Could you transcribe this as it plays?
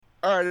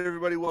All right,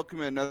 everybody, welcome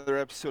to another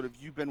episode of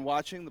You've Been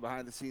Watching, the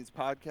Behind the Scenes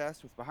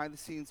podcast with behind the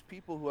scenes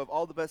people who have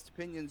all the best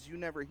opinions you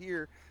never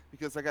hear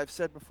because, like I've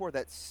said before,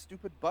 that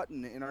stupid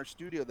button in our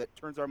studio that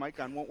turns our mic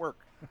on won't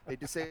work. They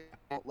disabled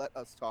it, won't let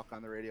us talk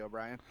on the radio,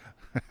 Brian.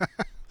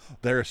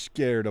 They're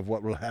scared of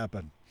what will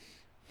happen.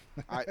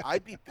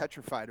 I'd be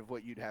petrified of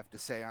what you'd have to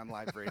say on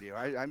live radio.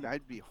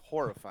 I'd be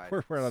horrified.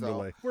 We're on So,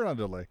 delay. We're on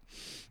delay.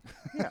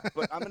 yeah,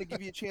 but I'm going to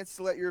give you a chance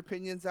to let your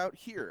opinions out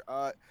here.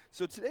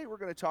 So today we're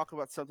going to talk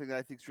about something that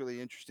I think is really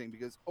interesting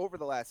because over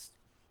the last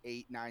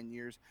 8, 9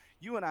 years,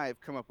 you and I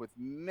have come up with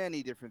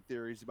many different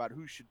theories about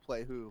who should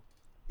play who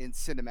in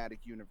cinematic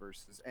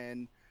universes.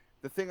 And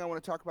the thing I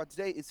want to talk about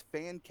today is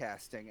fan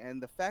casting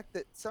and the fact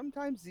that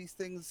sometimes these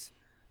things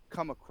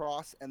come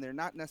across and they're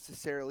not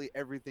necessarily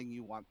everything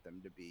you want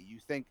them to be. You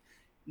think,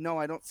 no,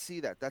 I don't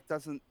see that. That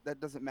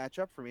doesn't match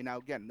up for me. Now,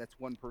 again, that's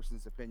one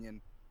person's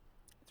opinion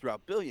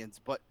throughout billions,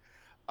 but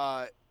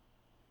uh,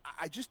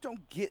 I just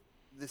don't get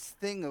this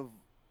thing of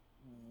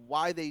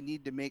why they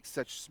need to make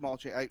such small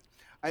change.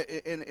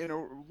 In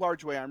a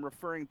large way, I'm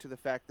referring to the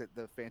fact that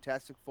the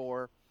Fantastic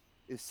Four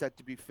is set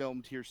to be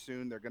filmed here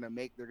soon. They're gonna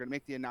make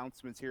the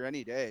announcements here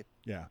any day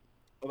Yeah.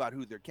 about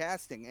who they're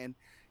casting. And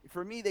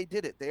for me, they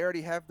did it. They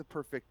already have the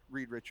perfect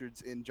Reed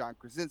Richards in John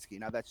Krasinski.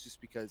 Now that's just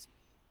because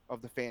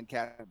of the fan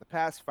cast of the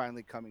past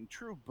finally coming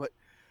true. But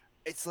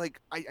it's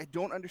like I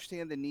don't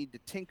understand the need to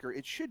tinker.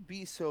 It should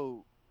be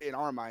so in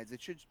our minds.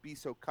 It should be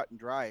so cut and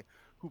dry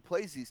who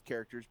plays these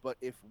characters. But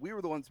if we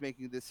were the ones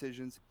making the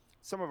decisions,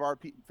 some of our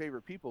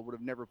favorite people would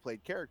have never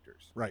played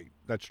characters. Right.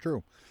 That's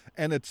true.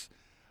 And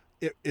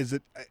is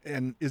it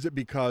and is it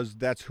because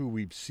that's who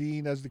we've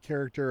seen as the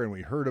character and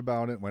we heard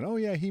about it and went, oh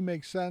yeah, he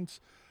makes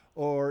sense,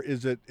 or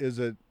is it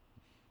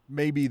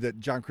maybe that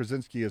John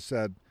Krasinski has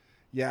said,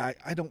 yeah,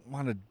 I don't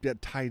want to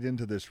get tied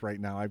into this right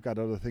now. I've got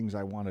other things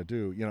I want to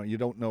do. You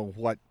don't know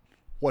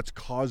what's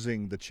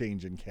causing the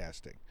change in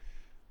casting.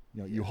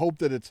 You Yeah. hope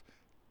that it's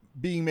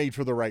being made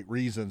for the right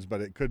reasons,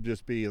 but it could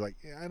just be like,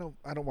 yeah, I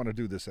don't want to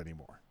do this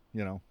anymore.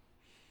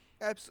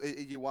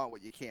 Absolutely, you want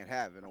what you can't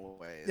have in a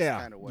way. It's Yeah,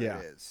 kind of what it yeah,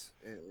 is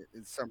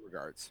in some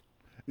regards.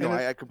 No,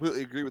 and it, I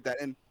completely agree with that.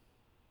 And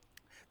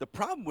the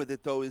problem with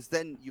it though is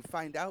then you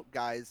find out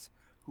guys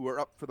who are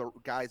up for the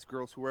guys,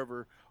 girls,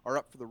 whoever are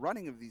up for the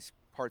running of these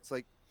parts.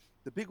 Like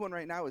the big one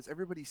right now is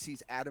everybody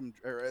sees Adam,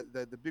 or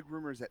the big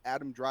rumors that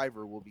Adam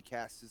Driver will be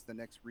cast as the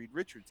next Reed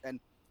Richards. And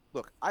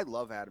look, I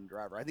love Adam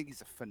Driver. I think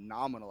he's a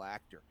phenomenal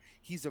actor.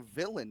 He's a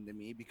villain to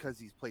me because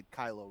he's played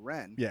Kylo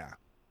Ren, yeah.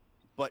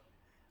 but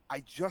I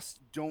just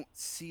don't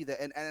see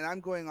that. And I'm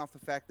going off the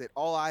fact that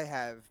all I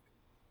have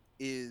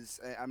is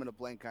I'm gonna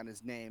blank on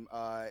his name.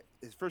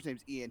 His first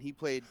name's Ian.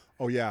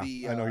 Oh yeah, I know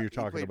who you're He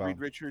talking played about. Reed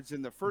Richards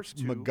in the first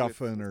two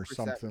MacGuffin with or Chris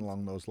something Evans.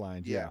 along those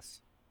lines. Yeah,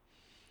 Yes.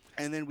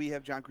 And then we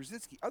have John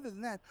Krasinski. Other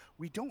than that,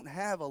 we don't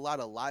have a lot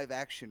of live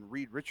action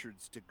Reed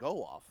Richards to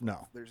go off of.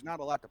 no, There's not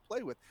a lot to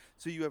play with.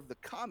 So you have the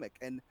comic,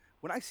 and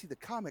when I see the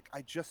comic,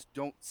 I just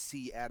don't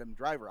see Adam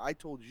Driver. I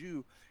told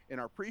you in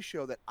our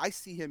pre-show that I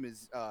see him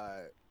as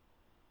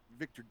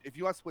Victor. If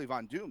you want to play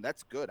Von Doom,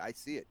 that's good. I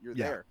see it. You're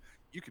yeah, there.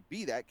 You could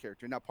be that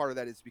character. Now, part of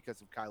that is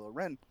because of Kylo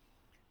Ren,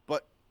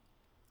 but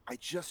I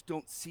just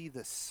don't see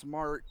the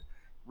smart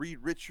Reed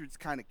Richards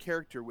kind of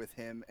character with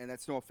him, and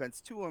that's no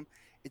offense to him.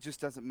 It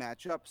just doesn't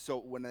match up. So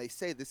when they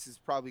say this is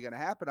probably going to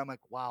happen, I'm like,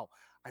 wow,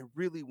 I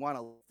really want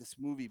to like this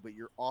movie, but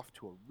you're off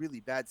to a really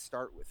bad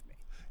start with me.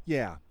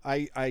 yeah.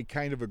 I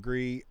kind of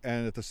agree,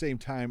 and at the same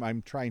time,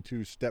 I'm trying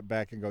to step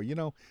back and go.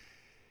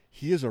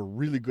 He is a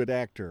really good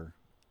actor,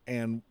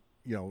 and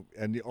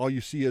and all you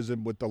see is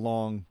him with the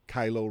long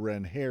Kylo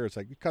Ren hair. It's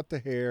like you cut the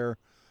hair,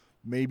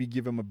 maybe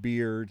give him a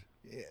beard,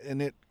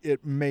 and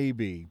it may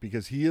be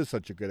because he is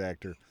such a good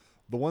actor.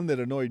 The one that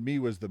annoyed me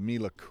was the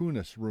Mila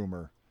Kunis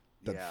rumor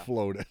that Yeah.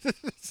 floated.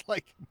 It's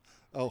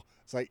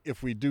like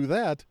if we do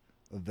that,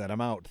 then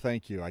I'm out.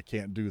 Thank you. I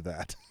can't do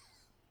that.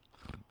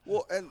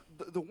 Well, and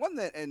the one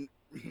that, and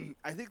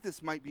I think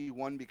this might be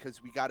one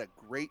because we got a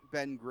great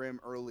Ben Grimm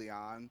early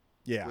on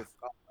Yeah. with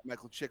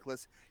Michael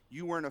Chiklis.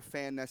 You weren't a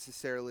fan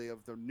necessarily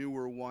of the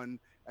newer one.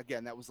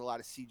 Again, that was a lot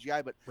of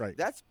CGI, but Right.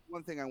 that's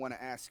one thing I want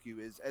to ask you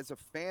is as a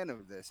fan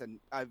of this, and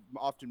I've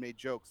often made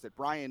jokes that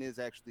Brian is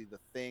actually the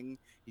thing.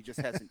 He just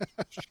hasn't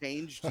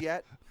changed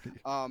yet.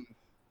 Um,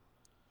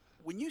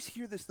 when you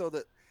hear this though,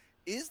 that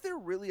is there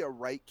really a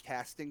right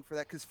casting for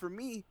that? Because for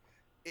me,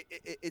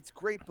 it's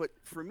great, but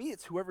for me,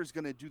 it's whoever's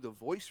going to do the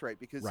voice right.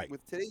 Because Right.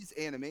 with today's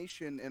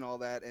animation and all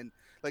that, and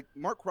like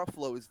Mark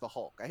Ruffalo is the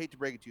Hulk. I hate to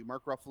break it to you,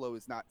 Mark Ruffalo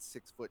is not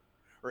 6 foot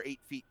or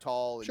 8 feet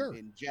tall Sure.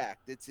 and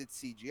jacked. It's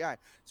CGI.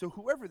 So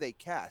whoever they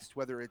cast,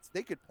 whether it's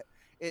they could,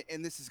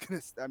 and this is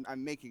gonna,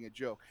 I'm making a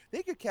joke.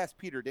 They could cast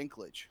Peter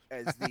Dinklage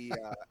as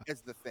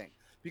the thing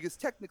because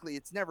technically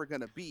it's never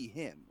going to be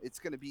him. It's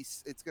going to be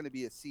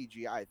a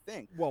CGI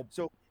thing. Well,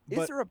 So is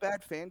but there a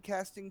bad fan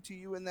casting to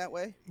you in that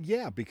way?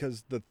 yeah,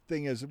 because the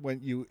thing is,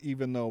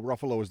 even though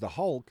Ruffalo is the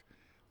Hulk,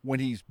 when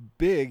he's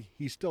big,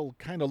 he still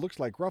kind of looks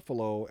like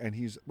Ruffalo, and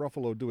he's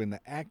Ruffalo doing the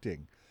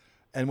acting.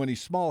 And when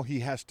he's small,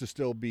 he has to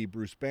still be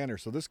Bruce Banner.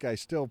 So this guy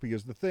still,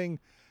 because the thing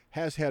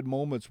has had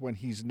moments when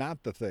he's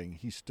not the Thing.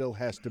 He still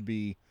has to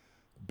be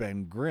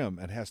Ben Grimm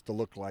and has to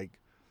look like,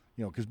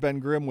 because Ben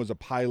Grimm was a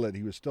pilot.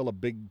 He was still a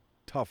big,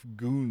 tough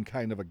goon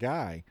kind of a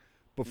guy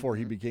before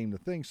he Mm-hmm. became the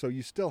Thing. So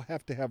you still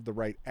have to have the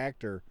right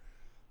actor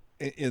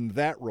in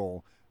that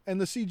role. And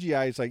the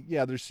CGI is like,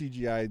 yeah, there's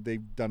CGI.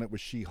 They've done it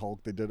with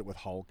She-Hulk. They did it with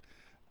Hulk.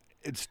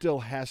 It still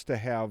has to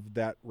have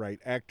that right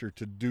actor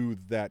to do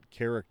that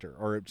character,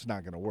 or it's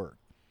not going to work.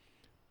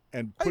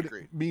 And I put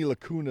agree. Mila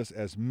Kunis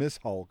as Miss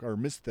Hulk or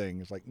Miss Thing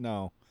is like,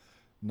 no,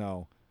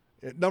 no.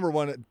 Number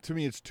one, to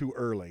me, it's too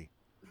early.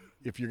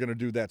 If you're going to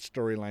do that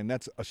storyline,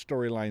 that's a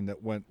storyline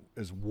that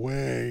is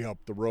way up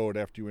the road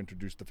after you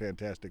introduce the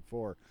Fantastic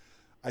Four.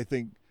 I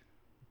think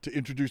to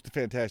introduce the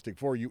Fantastic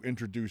Four, you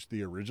introduce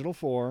the original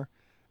four,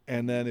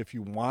 and Mm-hmm. then if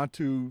you want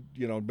to,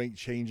 make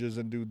changes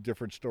and do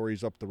different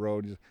stories up the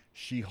road,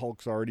 She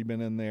Hulk's already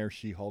been in there.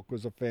 She Hulk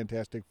was a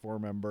Fantastic Four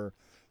member.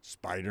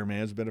 Spider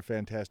Man's been a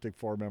Fantastic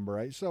Four member,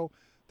 right? So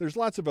there's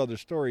lots of other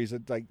stories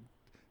that like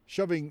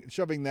shoving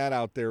that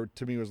out there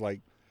to me was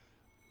like,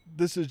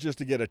 this is just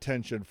to get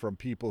attention from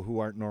people who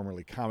aren't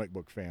normally comic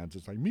book fans.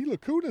 It's like Mila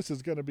Kunis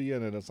is going to be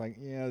in it. It's like,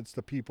 yeah, it's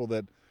the people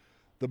that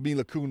the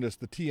Mila Kunis,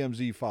 the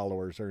TMZ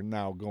followers are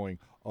now going,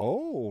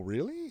 oh,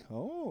 really?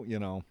 Oh.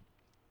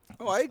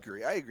 Oh, I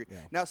agree. I agree. Yeah.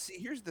 Now, see,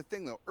 here's the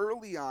thing, though.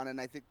 Early on, and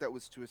I think that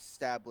was to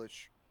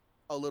establish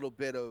a little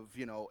bit of,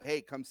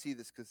 hey, come see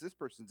this because this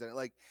person's in it.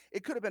 Like,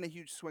 it could have been a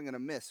huge swing and a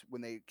miss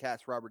when they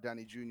cast Robert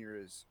Downey Jr.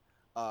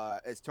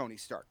 As Tony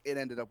Stark. It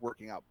ended up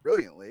working out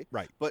brilliantly.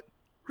 Right. But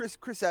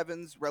Chris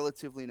Evans,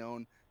 relatively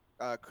known.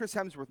 Chris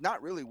Hemsworth,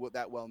 not really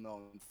that well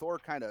known. Thor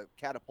kind of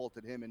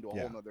catapulted him into a whole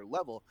Yeah. nother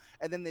level,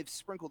 and then they've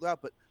sprinkled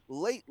out. But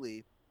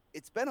lately,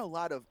 it's been a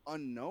lot of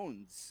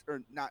unknowns,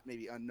 or not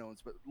maybe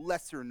unknowns, but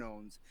lesser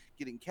knowns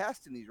getting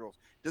cast in these roles.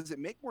 Does it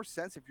make more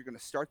sense if you're going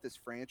to start this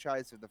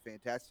franchise of the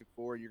Fantastic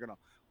Four and you're going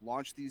to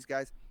launch these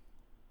guys?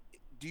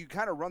 Do you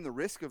kind of run the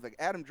risk of like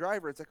Adam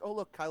Driver? It's like, oh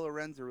look, Kylo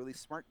Ren's a really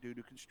smart dude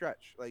who can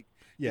stretch. Like,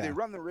 do they Yeah.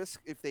 run the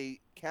risk if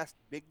they cast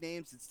big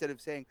names instead of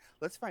saying,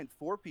 let's find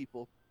four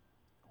people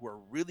who are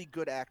really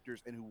good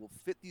actors and who will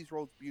fit these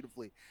roles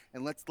beautifully,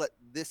 and let's let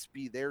this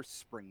be their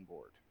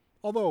springboard?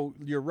 Although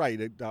you're right,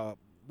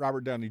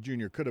 Robert Downey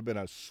Jr. could have been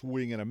a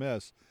swing and a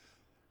miss,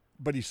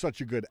 but he's such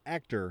a good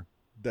actor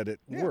that it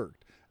Yeah.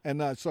 worked.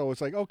 And so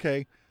it's like,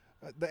 okay,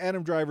 the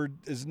Adam Driver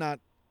is not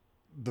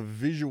the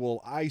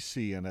visual I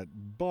see in it,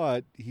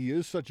 but he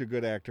is such a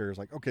good actor. It's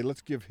like, okay,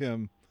 let's give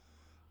him,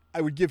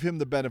 I would give him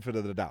the benefit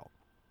of the doubt.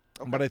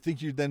 Okay. But I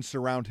think you then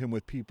surround him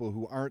with people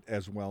who aren't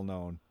as well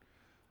known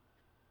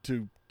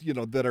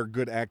that are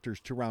good actors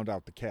to round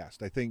out the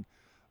cast. I think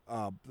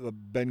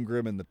Ben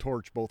Grimm and the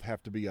Torch both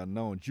have to be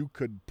unknowns. You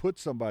could put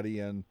somebody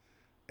in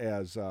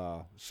as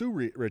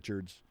Sue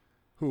Richards,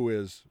 who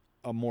is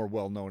a more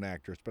well-known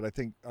actress, but I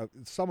think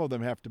some of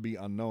them have to be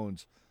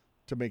unknowns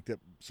to make that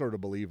sort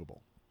of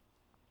believable.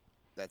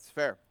 That's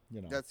fair.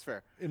 You know, That's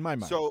fair. in my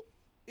mind. So,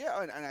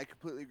 yeah, and I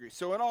completely agree.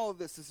 So, in all of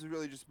this has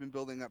really just been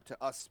building up to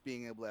us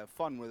being able to have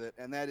fun with it.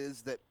 And that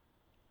is that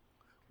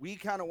we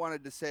kind of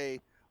wanted to say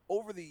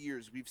over the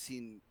years, we've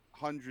seen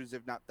hundreds,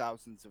 if not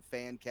thousands, of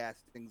fan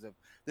castings of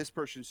this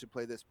person should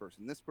play this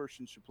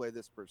person should play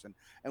this person.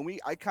 And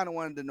I kind of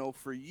wanted to know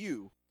for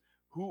you,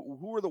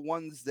 who are the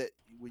ones that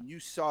when you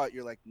saw it,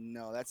 you're like,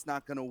 no, that's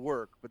not going to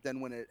work. But then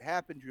when it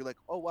happened, you're like,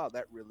 oh, wow,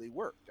 that really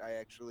worked. I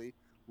actually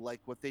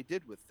like what they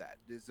did with that.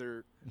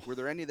 Were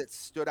there any that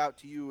stood out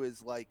to you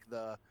as like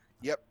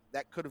yep,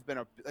 that could have been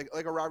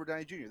like a Robert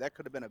Downey Jr. That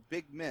could have been a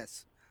big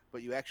miss,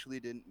 but you actually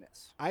didn't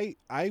miss. I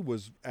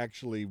was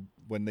actually,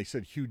 when they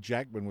said Hugh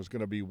Jackman was going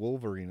to be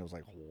Wolverine, I was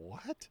like,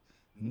 what?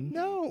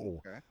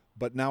 No. Okay.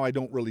 But now I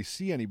don't really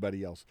see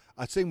anybody else.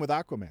 Same with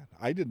Aquaman.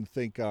 I didn't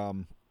think.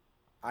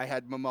 I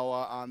had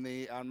Momoa on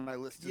my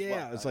list as well.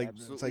 Yeah, I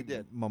absolutely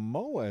did.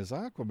 Momoa as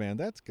Aquaman.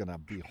 That's gonna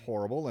be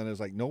horrible. And it's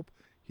like, nope.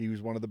 He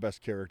was one of the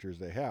best characters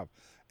they have.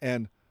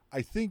 And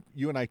I think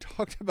you and I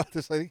talked about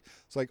this. I think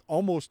it's like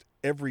almost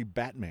every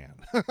Batman.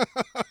 Yeah,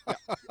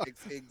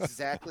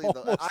 exactly.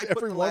 Almost I put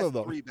every the one last of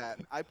them. three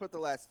I put the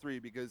last three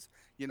because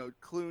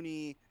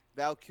Clooney,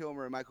 Val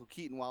Kilmer, and Michael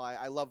Keaton. While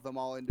I love them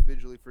all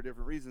individually for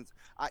different reasons,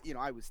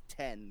 I was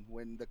 10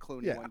 when the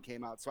Clooney Yeah. one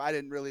came out, so I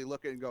didn't really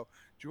look at it and go,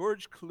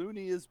 George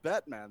Clooney is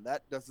Batman.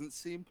 That doesn't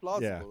seem Yeah.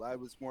 plausible. I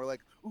was more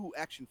like, ooh,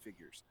 action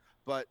figures.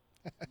 But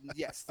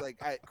yes, like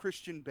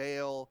Christian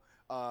Bale,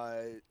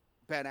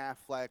 Ben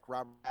Affleck,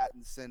 Robert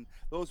Pattinson.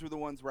 Those were the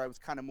ones where I was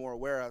kind of more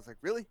aware. I was like,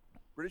 really?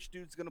 British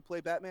dude's gonna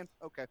play Batman?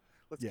 Okay,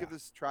 let's Yeah. give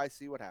this a try,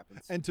 see what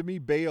happens. And to me,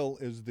 Bale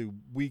is the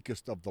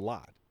weakest of the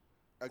lot.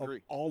 Agree.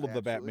 Of all of I the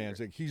absolutely Batmans,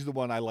 agree. like, he's the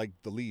one I like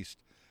the least.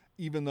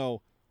 Even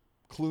though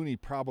Clooney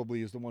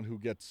probably is the one who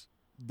gets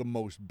the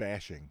most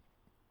bashing.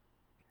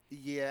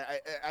 Yeah,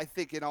 I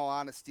think in all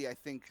honesty, I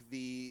think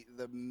the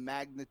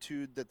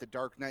magnitude that the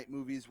Dark Knight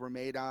movies were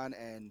made on,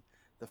 and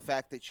the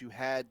fact that you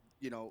had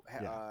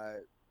Yeah.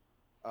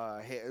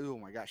 oh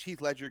my gosh,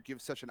 Heath Ledger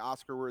gives such an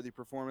Oscar-worthy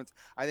performance.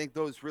 I think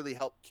those really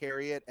helped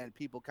carry it, and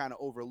people kind of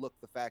overlook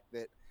the fact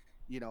that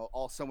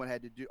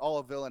all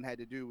a villain had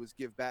to do was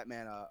give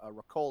Batman a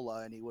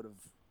Ricola, and he would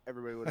have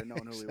everybody would have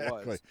known who he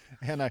Exactly. was.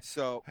 And I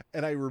So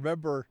and I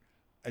remember,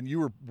 and you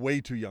were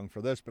way too young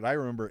for this, but I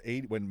remember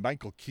when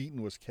Michael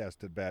Keaton was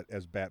casted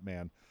as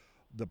Batman,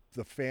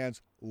 the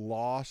fans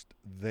lost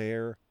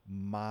their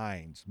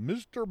minds.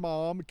 Mr.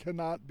 Mom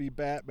cannot be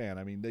Batman.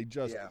 I mean, they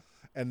just, yeah,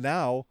 and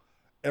now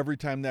every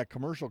time that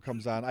commercial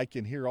comes on, I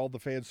can hear all the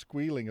fans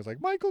squealing. It's like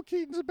Michael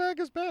Keaton's back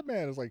as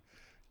Batman. It's like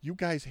you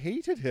guys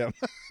hated him.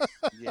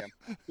 yeah.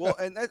 Well,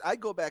 and I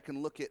go back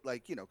and look at,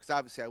 like, because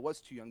obviously I was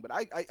too young, but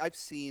I've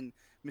seen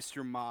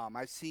Mr. Mom,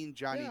 I've seen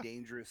Johnny Yeah.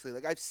 Dangerously,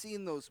 like I've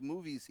seen those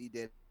movies he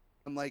did.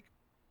 I'm like,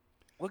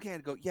 looking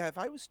at it, go, yeah. If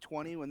I was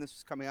 20 when this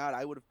was coming out,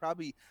 I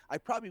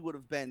probably would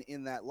have been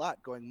in that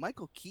lot, going,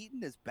 Michael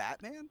Keaton is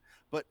Batman.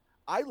 But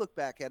I look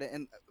back at it,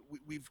 and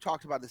we've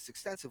talked about this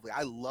extensively.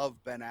 I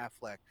love Ben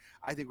Affleck.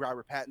 I think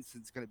Robert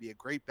Pattinson's going to be a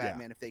great Yeah.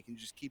 Batman if they can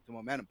just keep the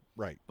momentum.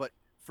 Right. But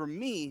for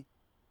me,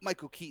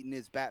 Michael Keaton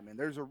is Batman.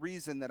 There's a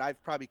reason that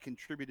I've probably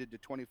contributed to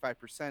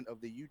 25% of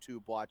the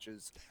YouTube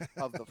watches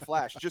of The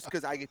Flash, just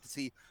because I get to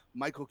see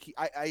Michael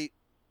Keaton. I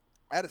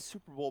at a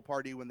Super Bowl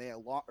party when they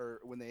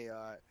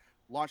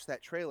launched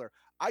that trailer,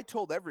 I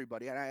told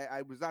everybody, and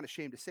I was not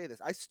ashamed to say this.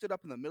 I stood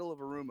up in the middle of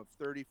a room of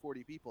 30,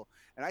 40 people,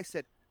 and I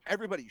said,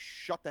 everybody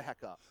shut the heck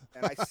up.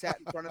 And I sat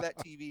in front of that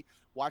TV,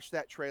 watched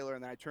that trailer,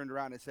 and then I turned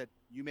around and said,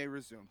 you may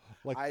resume.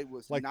 Like I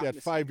was like not that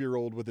missing.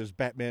 5-year-old with his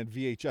Batman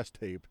VHS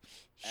tape.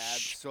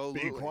 Shh,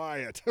 Absolutely. be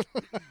quiet.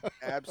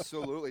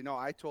 Absolutely. No,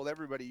 I told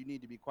everybody you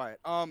need to be quiet.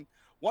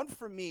 One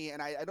for me,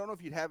 and I don't know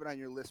if you'd have it on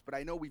your list, but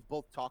I know we've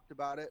both talked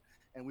about it,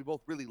 and we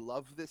both really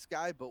love this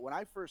guy. But when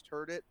I first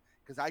heard it,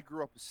 because I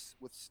grew up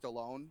with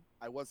Stallone,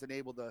 I wasn't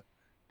able to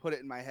put it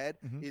in my head,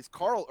 Mhm. is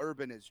Carl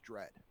Urban as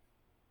Dredd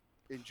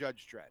in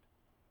Judge Dredd.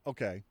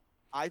 Okay.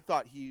 I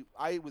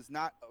was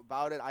not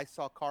about it. I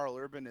saw Carl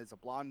Urban as a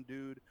blonde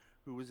dude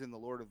who was in The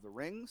Lord of the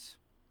Rings.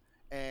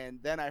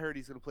 And then I heard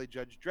he's going to play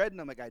Judge Dredd,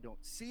 and I'm like, I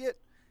don't see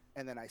it.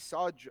 And then I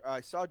saw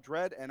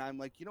Dredd, and I'm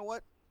like, you know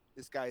what?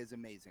 This guy is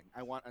amazing.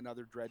 I want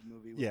another Dredd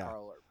movie with Yeah.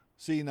 Carl Urban.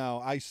 See, now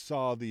I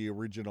saw the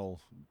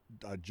original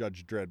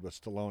Judge Dredd with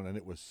Stallone, and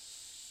it was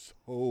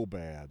so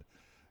bad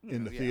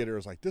in the theater. It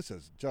was like, this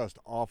is just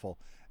awful.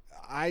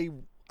 I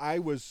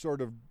was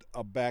sort of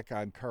back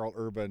on Carl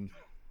Urban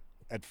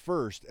at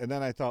first, and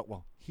then I thought,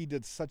 well, he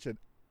did such an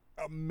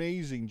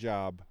amazing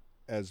job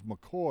as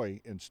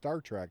McCoy in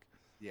Star Trek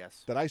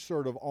Yes. that I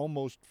sort of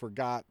almost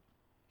forgot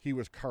he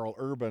was Carl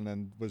Urban,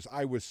 and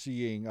I was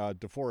seeing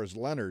DeForest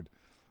Leonard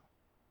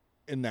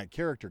in that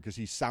character because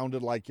he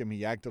sounded like him,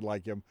 he acted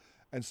like him,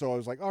 and so I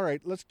was like, all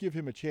right, let's give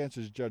him a chance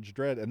as Judge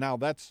Dredd, and now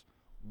that's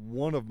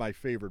one of my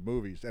favorite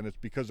movies, and it's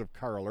because of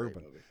Carl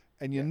Urban.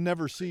 And you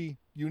never see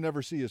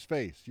his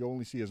face; you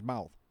only see his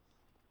mouth.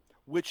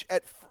 Which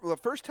the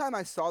first time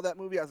I saw that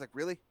movie, I was like,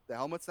 really? The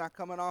helmet's not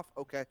coming off?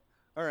 Okay,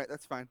 all right,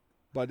 that's fine.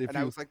 But if and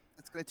I was like,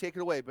 it's going to take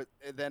it away. But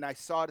then I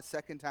saw it a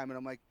second time, and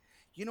I'm like,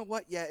 you know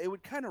what? Yeah, it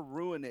would kind of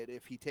ruin it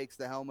if he takes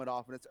the helmet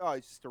off and it's, oh,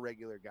 he's just a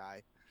regular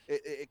guy.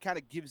 It kind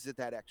of gives it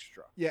that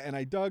extra. Yeah, and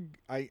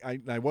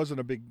I wasn't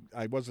a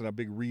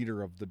big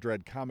reader of the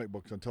Dredd comic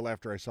books until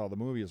after I saw the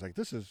movie. I was like,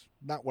 this is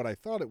not what I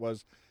thought it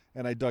was,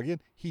 and I dug in.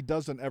 He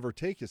doesn't ever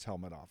take his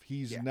helmet off.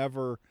 He's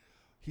never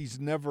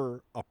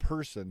a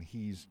person.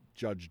 He's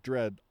Judge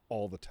Dredd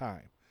all the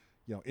time.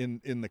 You know,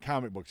 in the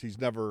comic books, he's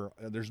never.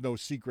 There's no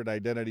secret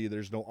identity.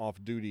 There's no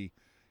off duty.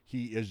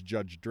 He is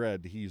Judge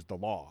Dredd. He's the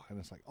law, and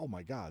it's like, oh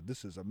my God,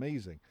 this is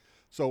amazing.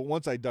 So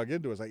once I dug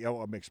into it, I was like,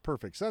 oh, it makes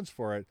perfect sense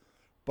for it.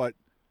 But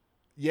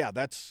yeah,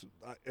 that's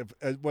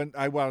when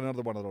I want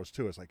another one of those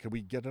too. It's like, can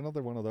we get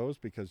another one of those?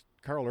 Because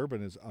Carl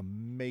Urban is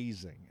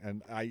amazing,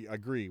 and I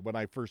agree. When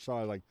I first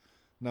saw it, like,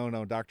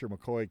 no, Dr.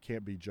 McCoy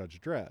can't be Judge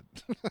Dredd.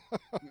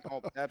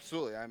 Oh,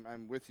 absolutely,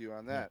 I'm with you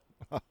on that.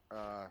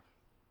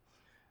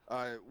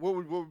 What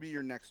would be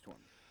your next one?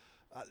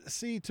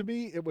 See, to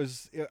me,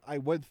 I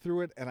went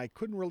through it, and I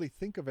couldn't really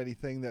think of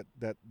anything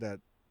that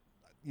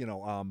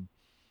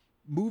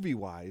movie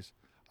wise.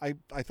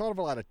 I thought of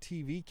a lot of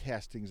TV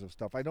castings of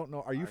stuff. I don't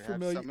know. Are you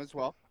familiar? Have some as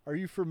well. Are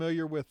you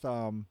familiar with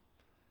and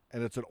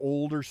it's an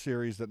older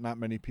series that not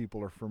many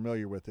people are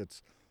familiar with.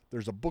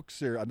 There's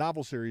a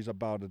novel series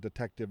about a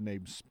detective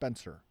named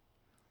Spencer.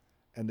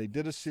 And they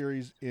did a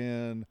series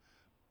in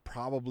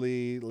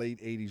probably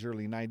late 80s,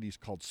 early 90s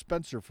called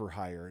Spencer for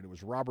Hire, and it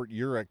was Robert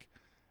Urich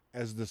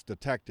as this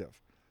detective.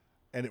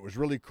 And it was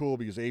really cool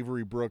because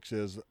Avery Brooks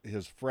is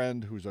his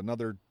friend who's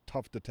another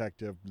tough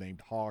detective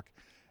named Hawk.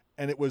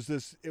 And it was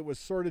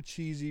sort of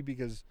cheesy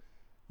because,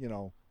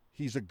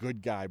 he's a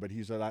good guy, but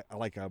he's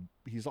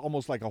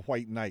almost like a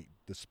white knight.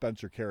 The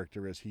Spencer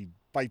character is. He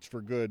fights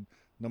for good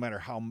no matter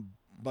how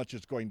much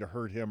it's going to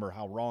hurt him or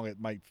how wrong it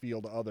might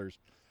feel to others.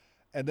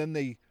 And then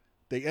they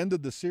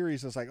ended the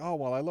series. It's like, oh,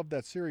 well, I love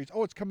that series.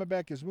 Oh, it's coming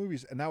back as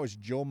movies. And now it's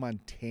Joe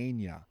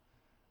Mantegna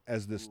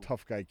as this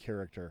tough guy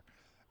character.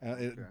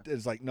 And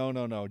it's like, no,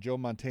 Joe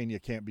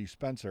Mantegna can't be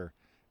Spencer.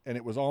 And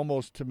it was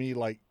almost to me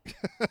like,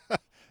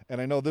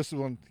 and I know this is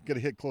one going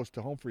to hit close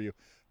to home for you,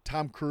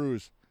 Tom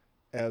Cruise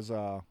as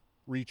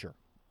Reacher.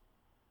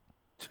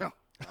 Oh,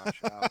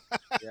 gosh,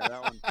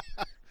 yeah,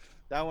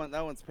 that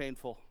one's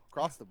painful.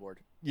 across the board.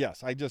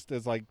 Yes, I just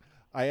as like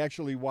I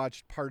actually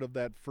watched part of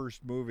that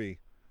first movie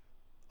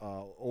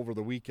over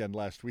the weekend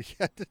last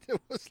weekend.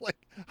 It was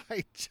like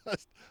I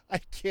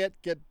can't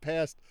get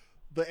past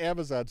the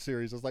Amazon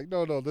series. I was like,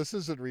 no, this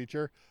isn't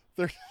Reacher.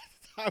 They're,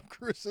 Tom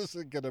Cruise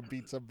isn't gonna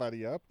beat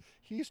somebody up.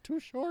 He's too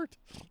short.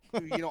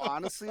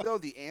 Honestly though,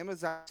 the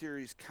Amazon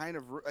series kind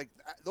of like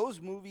those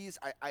movies.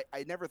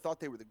 I never thought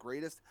they were the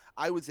greatest.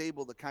 I was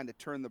able to kind of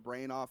turn the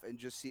brain off and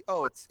just see,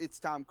 oh, it's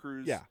Tom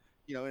Cruise. Yeah,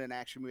 In an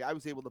action movie, I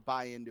was able to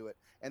buy into it.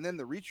 And then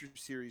the Reacher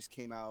series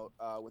came out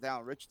with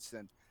Alan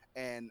Richardson,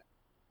 and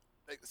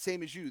like,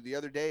 same as you. The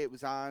other day, it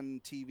was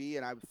on TV,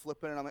 and I was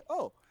flipping, and I'm like,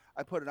 oh,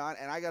 I put it on,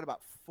 and I got about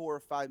 4 or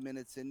 5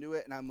 minutes into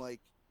it, and I'm like,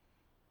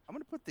 I'm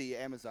gonna put the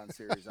Amazon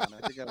series on.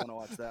 I think I want to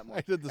watch that I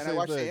more. did the And I same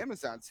watched the thing.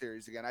 Amazon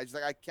series again. I just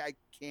like I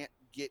can't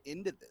get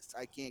into this.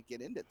 I can't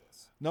get into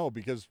this. No,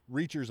 because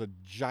Reacher's a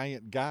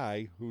giant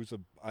guy who's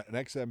an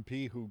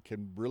XMP who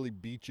can really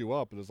beat you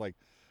up, and it's like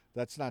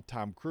that's not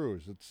Tom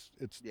Cruise.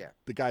 It's Yeah,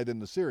 the guy in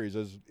the series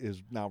is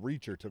now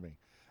Reacher to me,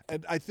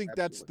 and I think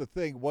that's absolutely. the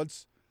thing.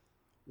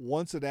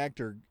 Once an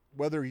actor,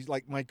 whether he's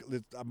like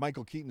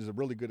Michael Keaton is a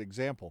really good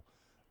example.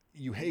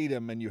 You Mhm. hate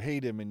him and you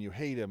hate him and you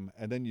hate him,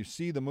 and then you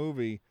see the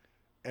movie,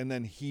 and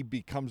then he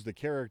becomes the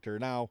character.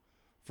 Now,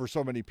 for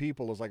so many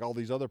people, it's like all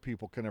these other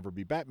people can never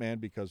be Batman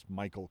because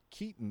Michael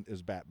Keaton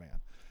is Batman,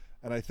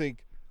 and I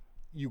think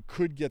you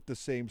could get the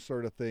same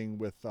sort of thing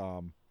with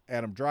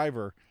Adam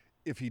Driver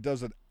if he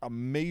does an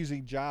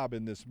amazing job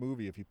in this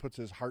movie. If he puts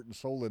his heart and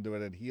soul into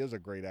it, and he is a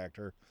great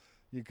actor,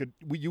 you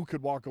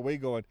could walk away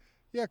going,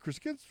 yeah,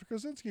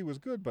 Krasinski was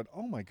good, but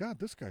oh my God,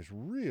 this guy's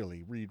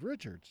really Reed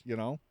Richards. Yeah.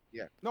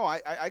 No,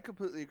 I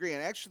completely agree.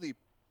 And actually,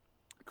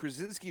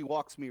 Krasinski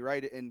walks me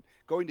right, and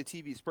going to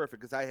TV is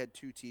perfect because I had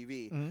two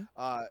TV. Mm-hmm.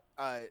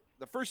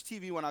 The first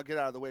TV one I'll get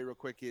out of the way real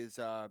quick is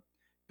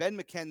Ben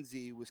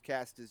McKenzie was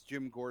cast as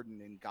Jim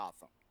Gordon in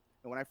Gotham.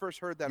 And when I first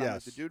heard that, I'm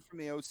like, the Yes. dude from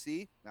the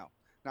OC? No,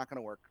 not going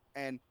to work.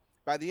 And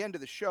by the end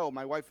of the show,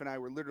 my wife and I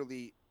were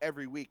literally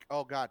every week,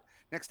 oh God,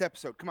 next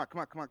episode, come on, come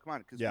on, come on, come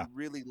on, because we Yeah.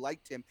 really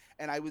liked him.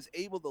 And I was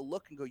able to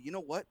look and go, you know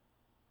what?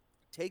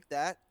 Take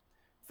that,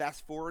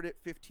 fast forward it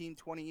 15,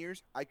 20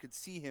 years, I could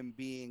see him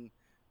being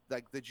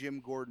like the Jim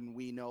Gordon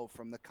we know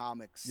from the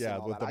comics and Yeah,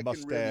 all with that. the I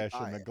can really mustache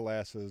buy and the it.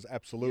 glasses. Yep.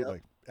 Absolutely. I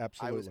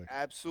was Absolutely.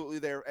 absolutely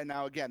there. And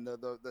now again,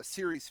 the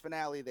series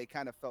finale, they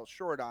kind of fell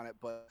short on it,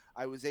 but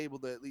I was able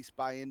to at least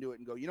buy into it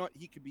and go, you know what,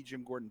 he could be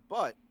Jim Gordon.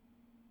 But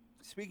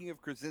speaking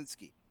of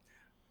Krasinski,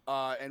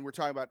 and we were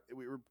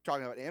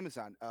talking about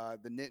Amazon,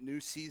 the new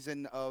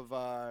season of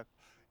of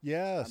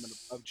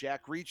Yes.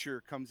 Jack Reacher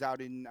comes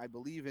out in, I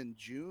believe, in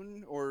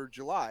June or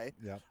July.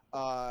 Yeah.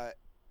 Uh,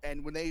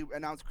 and when they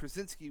announced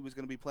Krasinski was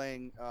going to be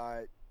playing,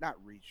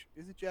 not Reach,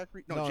 is it Jack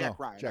Reach? No, No, Jack no.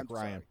 Ryan. Jack I'm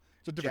Ryan. sorry,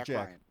 It's a different Jack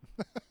Jack.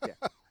 Ryan.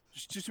 Yeah,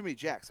 just too many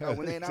Jacks.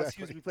 When they announced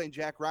he was Exactly. going to be playing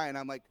Jack Ryan,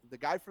 I'm like, the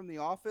guy from The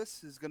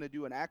Office is going to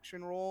do an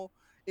action role.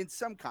 In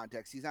some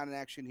context, he's not an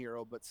action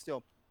hero, but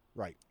still.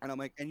 Right. And I'm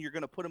like, and you're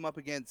going to put him up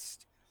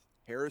against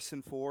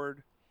Harrison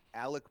Ford,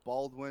 Alec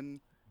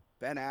Baldwin,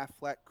 Ben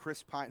Affleck,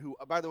 Chris Pine, who,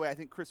 by the way, I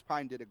think Chris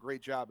Pine did a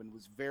great job and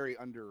was very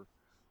under.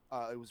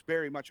 It was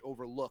very much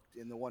overlooked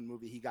in the one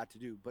movie he got to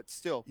do, but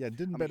still, Yeah,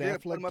 didn't I mean, Ben you're gonna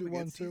put Affleck him up do one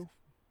against too?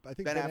 I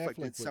think Ben Ben Affleck Affleck did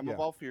would, Some of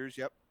yeah. All Fears.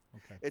 Yep,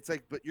 Okay. it's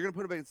like, but you're gonna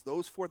put him against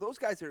those four. Those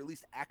guys are at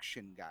least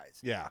action guys.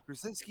 Yeah.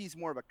 Krasinski's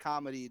more of a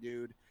comedy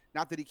dude.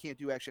 Not that he can't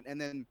do action. And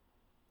then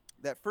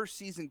that first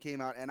season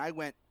came out, and I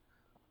went,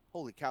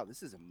 holy cow,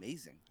 this is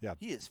amazing. Yeah.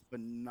 He is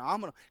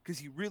phenomenal because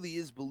he really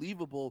is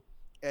believable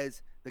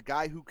as the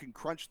guy who can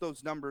crunch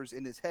those numbers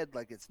in his head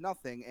like it's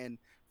nothing and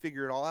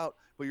figure it all out.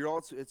 But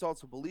it's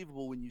also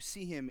believable when you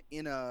see him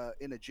in a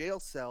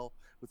jail cell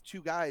with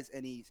two guys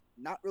and he's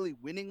not really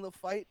winning the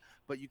fight,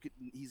 but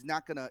he's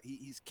not gonna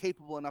he's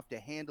capable enough to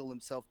handle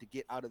himself to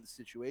get out of the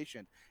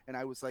situation. And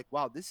I was like,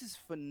 wow, this is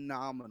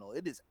phenomenal.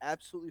 It is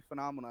absolutely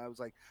phenomenal. I was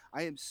like,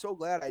 I am so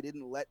glad I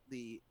didn't let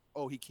the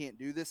oh, he can't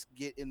do this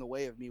get in the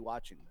way of me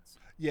watching this.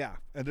 Yeah,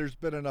 and there's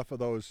been enough of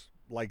those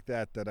like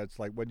that it's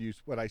like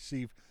when I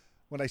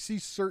see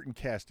certain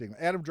casting,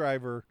 Adam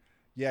Driver,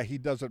 yeah, he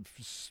doesn't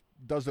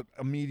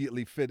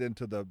immediately fit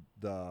into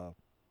the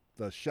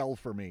shell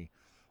for me,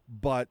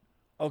 but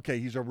okay,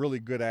 he's a really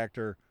good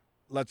actor.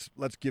 Let's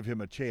give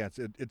him a chance.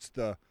 It's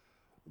the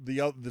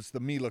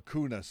Mila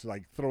Kunis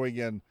like throwing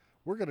in.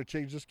 We're going to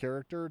change this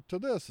character to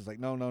this. It's like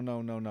no, no,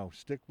 no, no, no.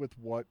 Stick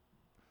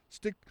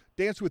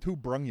dance with who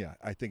brung you.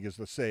 I think is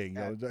the saying.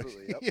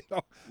 Absolutely. Yep. You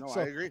know. No, I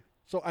So agree.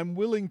 so I'm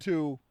willing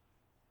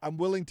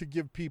to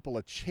give people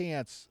a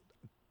chance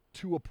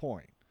to a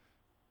point.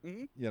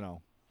 Hmm. You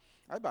know.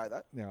 I buy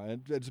that.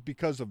 And it's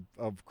because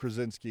of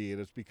Krasinski and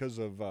it's because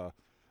of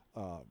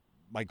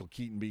Michael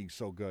Keaton being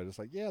so good. It's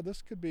like, yeah,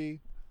 this could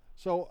be.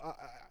 So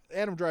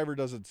Adam Driver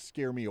doesn't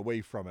scare me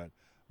away from it.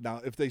 Now,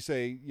 if they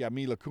say, yeah,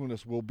 Mila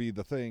Kunis will be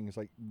the thing, it's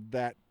like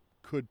that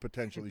could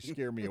potentially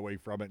scare me away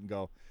from it and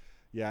go,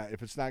 yeah,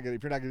 if you're not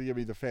gonna give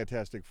me the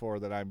Fantastic Four,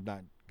 then I'm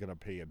not gonna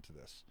pay into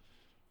this.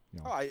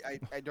 Oh, I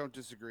don't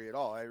disagree at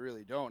all. I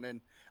really don't. And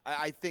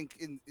I think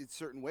in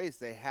certain ways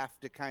they have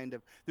to kind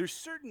of there's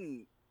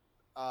certain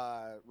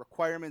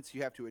requirements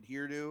you have to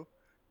adhere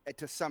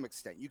to some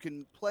extent. You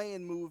can play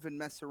and move and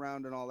mess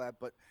around and all that,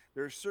 but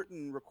there are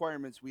certain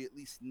requirements we at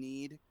least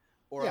need,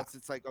 or Yeah. else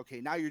it's like,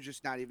 okay, now you're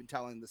just not even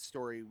telling the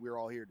story we're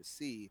all here to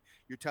see.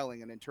 You're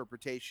telling an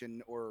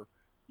interpretation, or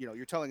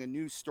you're telling a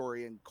news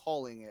story and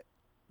calling it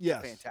the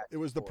Yes, it Fantastic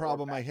was the Four or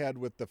problem I Batman. had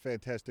with the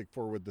Fantastic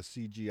Four with the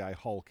CGI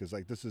Hulk. Is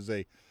like this is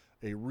a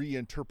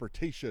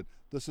reinterpretation.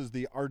 This is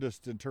the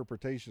artist's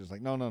interpretation. It's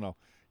like no, no, no.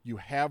 You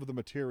have the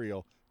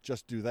material.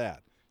 Just do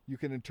that. You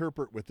can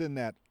interpret within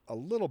that a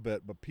little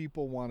bit, but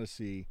people want to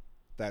see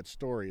that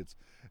story. It's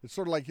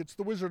sort of like it's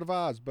the Wizard of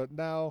Oz, but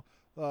now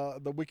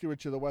the Wicked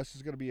Witch of the West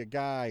is going to be a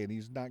guy, and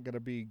he's not going to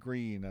be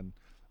green, and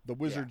the Yeah,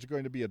 wizard's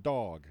going to be a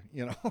dog.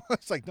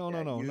 It's like no, no,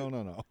 yeah. no, You no,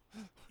 no, no.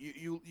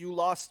 you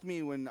lost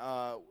me when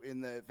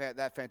in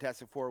that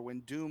Fantastic Four, when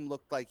Doom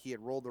looked like he had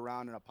rolled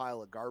around in a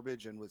pile of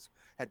garbage and was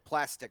had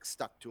plastic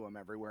stuck to him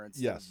everywhere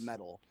instead of Yes,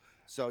 metal.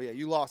 So yeah,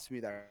 you lost me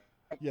there.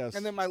 And yes.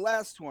 then my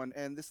last one,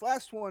 and this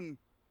last one,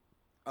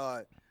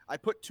 uh, I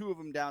put two of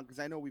them down because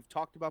I know we've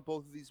talked about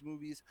both of these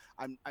movies.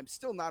 I'm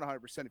still not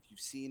 100% if you've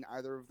seen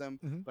either of them,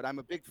 Mm-hmm. but I'm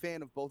a big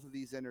fan of both of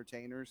these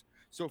entertainers.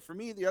 So for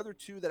me, the other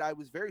two that I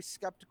was very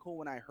skeptical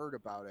when I heard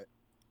about it,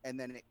 and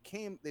then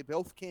they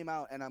both came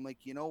out, and I'm like,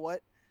 you know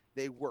what?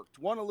 They worked.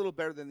 One a little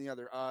better than the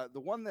other. The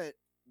one that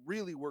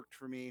really worked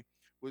for me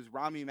was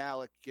Rami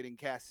Malek getting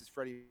cast as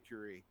Freddie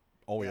Mercury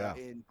Oh yeah,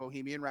 in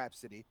Bohemian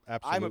Rhapsody. I'm a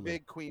absolutely.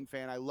 big Queen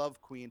fan. I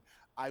love Queen.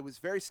 I was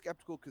very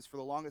skeptical because for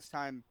the longest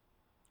time,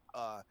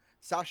 uh,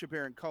 Sasha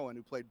Baron Cohen,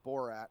 who played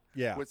Borat,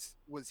 Yeah,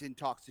 was in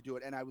talks to do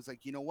it, and I was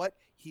like, you know what?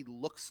 He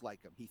looks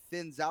like him. He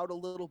thins out a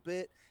little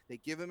bit. They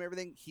give him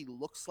everything. He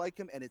looks like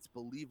him, and it's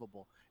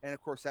believable. And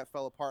of course, that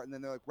fell apart. And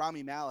then they're like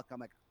Rami Malek. I'm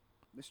like,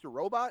 Mr.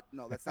 Robot?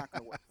 No, that's not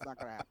going to work. It's not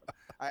going to happen.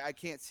 I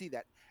can't see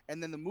that.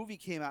 And then the movie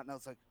came out, and I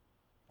was like,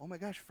 oh my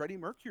gosh, Freddie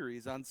Mercury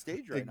is on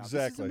stage right now. This is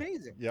exactly.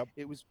 amazing. Yep.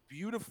 It was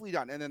beautifully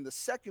done. And then the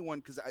second one,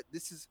 because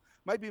this is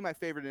might be my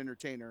favorite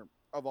entertainer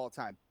of all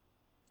time,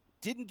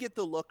 didn't get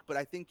the look, but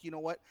I think you know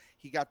what,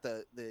 he got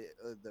the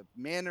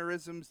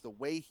mannerisms, the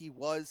way he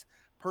was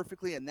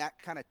perfectly, and that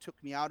kind of took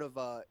me out of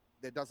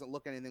that doesn't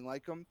look anything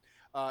like him.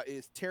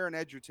 Is Taron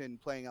Egerton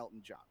playing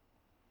Elton John?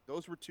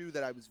 Those were two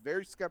that I was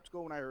very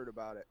skeptical when I heard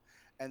about it,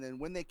 and then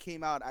when they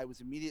came out, I was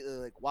immediately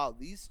like, wow,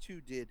 these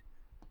two did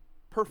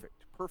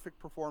perfect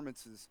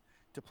performances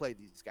to play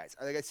these guys.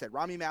 Like I said,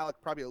 Rami Malek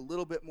probably a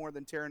little bit more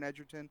than Taron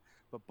Egerton,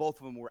 but both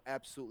of them were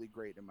absolutely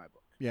great in my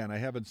book. Yeah, and I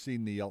haven't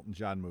seen the Elton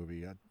John movie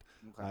yet.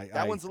 Okay.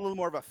 That I one's a little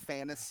more of a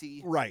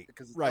fantasy right,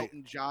 because it's right.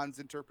 Elton John's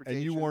And you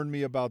interpretation. warned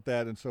me about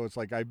that, and so it's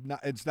like I'm not.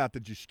 It's not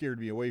that you scared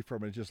me away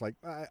from it. It's just like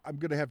I'm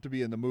going to have to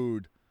be in the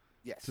mood to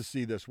Yes,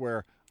 see this.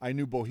 Where I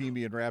knew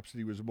Bohemian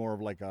Rhapsody was more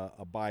of like a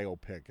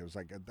biopic. It was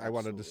like I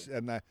wanted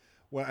absolutely. to, and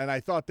and I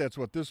thought that's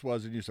what this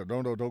was. And you said,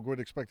 no, no, don't quit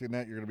expecting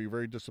that. You're going to be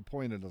very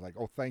disappointed. I was like,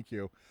 oh, thank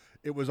you.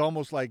 It was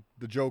almost like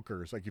the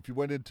Joker. It's like if you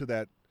went into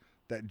that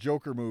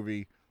Joker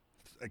movie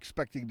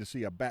expecting to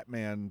see a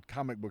Batman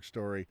comic book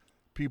story,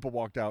 people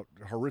walked out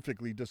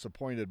horrifically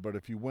disappointed. But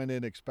if you went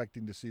in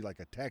expecting to see like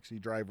a Taxi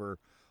Driver,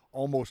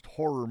 almost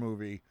horror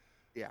movie,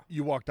 Yeah.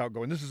 you walked out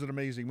going, "This is an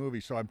amazing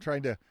movie." So I'm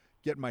trying to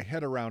get my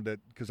head around it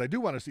because I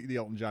do want to see the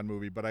Elton John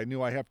movie, but I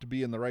knew I have to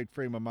be in the right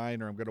frame of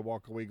mind, or I'm going to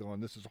walk away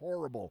going, "This is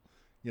horrible,"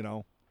 you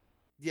know?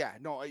 Yeah,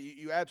 no,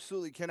 you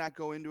absolutely cannot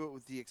go into it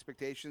with the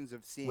expectations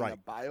of seeing a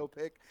Right.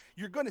 biopic.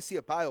 You're going to see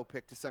a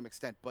biopic to some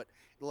extent, but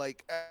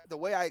like the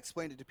way I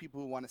explained it to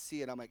people who want to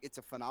see it, I'm like, it's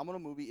a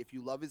phenomenal movie. If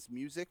you love his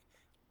music,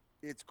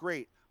 it's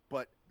great,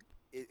 but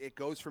it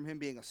goes from him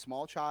being a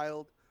small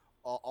child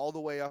all the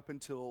way up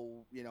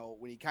until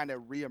when he kind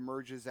of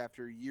reemerges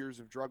after years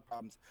of drug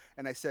problems.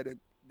 And I said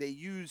they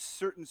use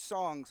certain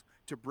songs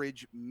to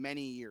bridge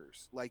many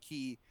years. Like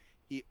he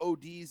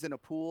ODs in a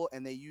pool,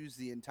 and they use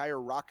the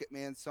entire Rocket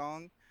Man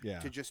song Yeah.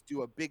 to just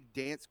do a big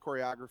dance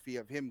choreography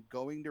of him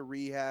going to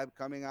rehab,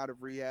 coming out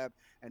of rehab,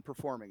 and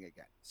performing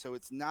again. So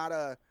it's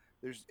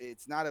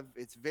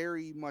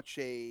very much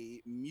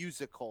a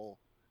musical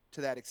to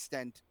that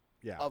extent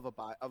Yeah. of a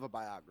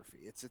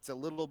biography. It's a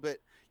little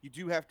bit, you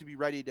do have to be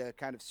ready to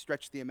kind of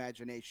stretch the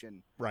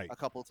imagination Right. a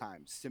couple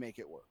times to make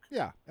it work.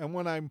 Yeah. And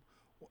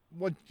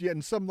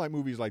in some like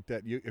movies like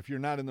that, if you're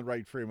not in the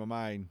right frame of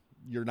mind,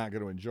 you're not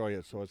going to enjoy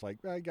it. So it's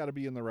like I got to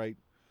be in the right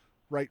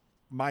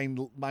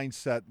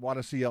mindset. Want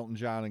to see Elton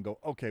John and go,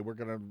 okay, we're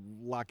going to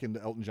lock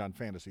into Elton John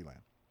Fantasyland.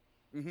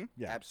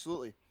 Yeah.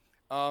 Absolutely.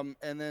 And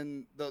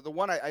then the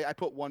one I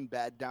put one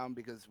bad down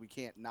because we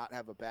can't not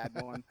have a bad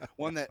one.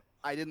 One that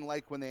I didn't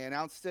like when they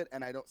announced it,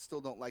 and I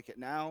don't like it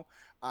now.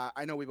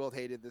 I know we both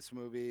hated this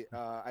movie.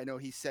 I know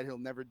he said he'll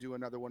never do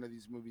another one of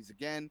these movies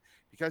again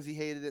because he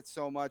hated it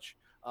so much.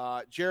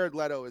 Jared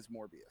Leto is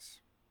Morbius.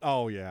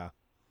 Oh yeah.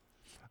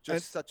 And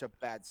Just such a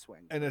bad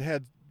swing and for it him.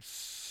 had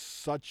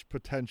such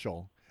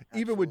potential.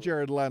 Even with Absolutely.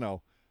 Jared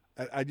Leno,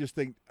 I just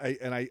think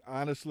I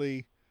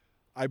honestly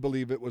I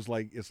believe it's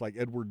like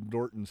Edward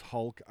Norton's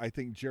Hulk. I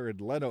think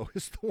Jared Leto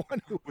is the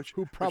one which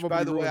who which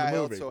by probably the way ruined the I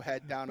movie. also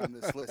had down on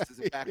this list as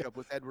a Yeah. backup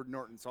with Edward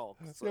Norton's Hulk.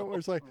 So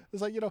It's like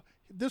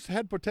this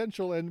had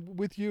potential and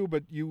with you,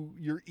 but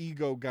your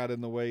ego got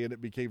in the way and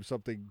it became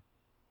something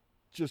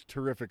just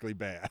terrifically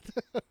bad.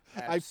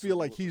 I feel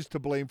like absolutely. he's to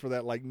blame for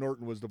that, like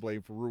Norton was to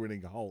blame for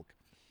ruining Hulk.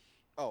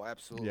 Oh,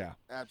 absolutely, Yeah.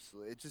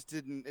 absolutely. It just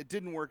didn't. It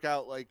didn't work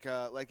out like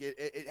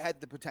it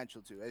had the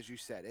potential to, as you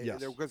said.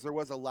 Yes. Because there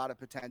was a lot of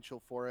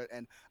potential for it,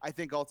 and I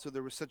think also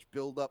there was such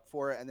build up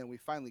for it, and then we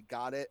finally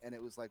got it, and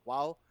it was like,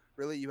 wow,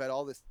 really, you had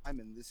all this time,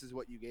 and this is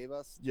what you gave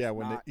us? Yeah, Just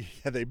when they not.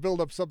 yeah, they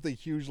build up something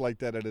huge like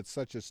that and it's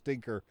such a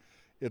stinker.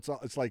 It's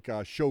like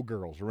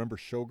Showgirls. Remember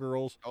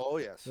Showgirls? Oh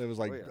yes, It was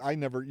oh like yes,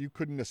 you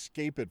couldn't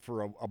escape it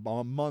for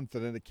a month,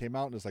 and then it came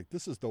out, and it's like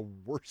this is the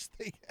worst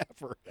thing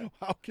ever.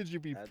 How could you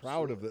be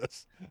proud of absolutely.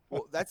 this?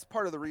 Well, that's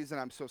part of the reason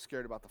I'm so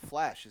scared about the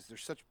Flash is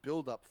there's such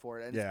build up for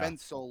it, and it's Yeah, been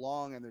so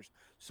long, and there's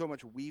so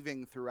much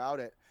weaving throughout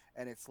it,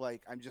 and it's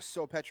like I'm just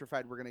so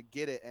petrified we're gonna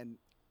get it, and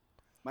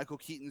Michael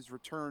Keaton's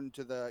return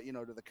to the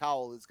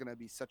cowl is gonna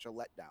be such a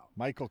letdown.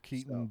 Michael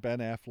Keaton, So Ben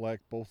Affleck,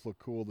 both look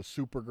cool. The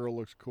Supergirl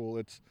looks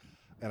cool.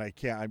 And I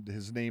can't.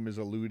 His name is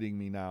eluding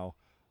me now,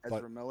 but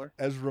Ezra Miller,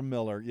 Ezra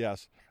Miller.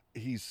 Yes,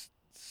 he's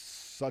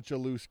such a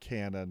loose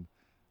cannon,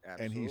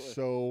 and he's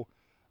absolutely.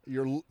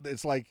 so.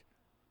 It's like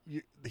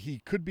he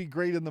could be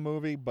great in the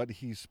movie, but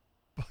he's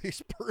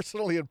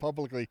personally and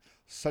publicly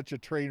such a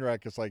train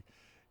wreck. It's like,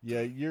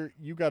 yeah,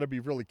 you got to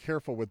be really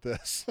careful with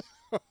this.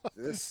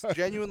 This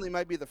genuinely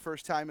might be the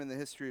first time in the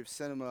history of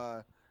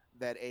cinema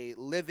that a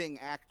living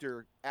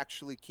actor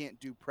actually can't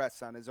do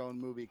press on his own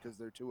movie because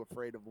they're too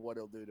afraid of what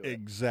he'll do to it.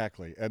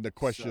 Exactly, and the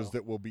questions So,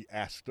 that will be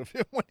asked of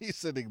him when he's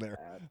sitting there.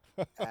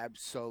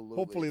 absolutely,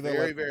 Hopefully, they'll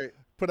very, very.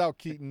 put out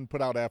Keaton,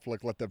 put out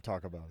Affleck, let them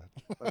talk about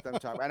it. Let them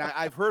talk. And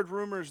I've heard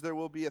rumors there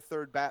will be a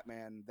third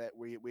Batman that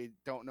we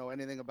don't know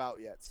anything about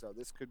yet. So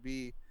this could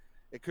be,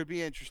 it could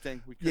be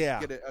interesting. We could Yeah,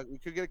 get we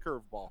could get a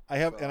curveball. I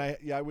have, and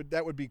So I would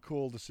that would be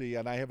cool to see,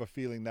 and I have a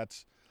feeling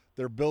that's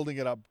they're building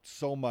it up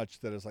so much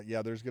that it's like,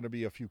 yeah, there's going to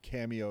be a few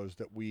cameos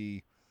that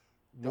we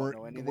don't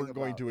know anything weren't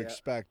going about. to Yeah,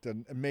 expect,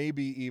 and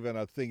maybe even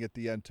a thing at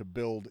the end to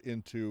build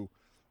into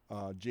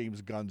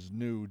James Gunn's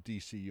new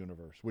DC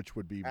universe, which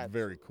would be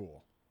very absolutely.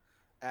 cool.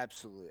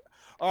 Absolutely.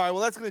 All right.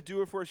 Well, that's going to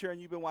do it for us here.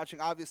 And you've been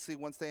watching. Obviously,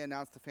 once they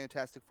announce the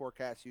Fantastic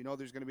Forecast,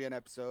 there's going to be an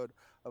episode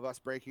of us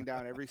breaking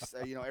down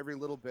every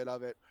little bit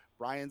of it.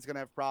 Brian's going to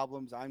have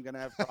problems. I'm going to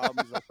have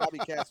problems. I'll probably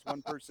cast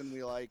one person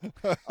we like,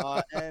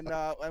 and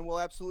we'll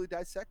absolutely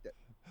dissect it.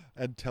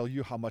 And tell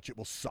you how much it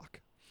will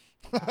suck.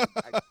 I,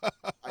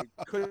 I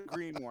I couldn't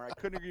agree more. I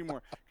couldn't agree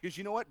more because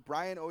you know what?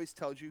 Brian always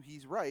tells you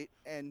he's right,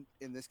 and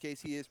in this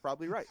case, he is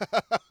probably right.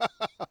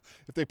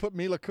 If they put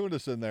Mila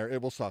Kunis in there,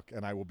 it will suck,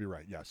 and I will be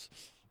right. Yes.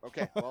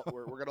 Okay. Well,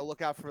 we're going to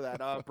look out for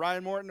that.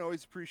 Brian Morton,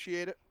 always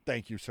appreciate it.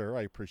 Thank you, sir.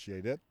 I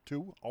appreciate it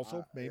too. Also,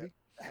 Yeah, maybe.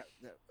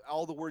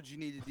 all the words you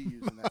needed to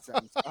use in that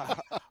sentence.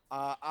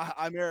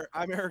 I'm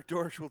Eric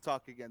Dorsch. We'll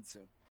talk again soon.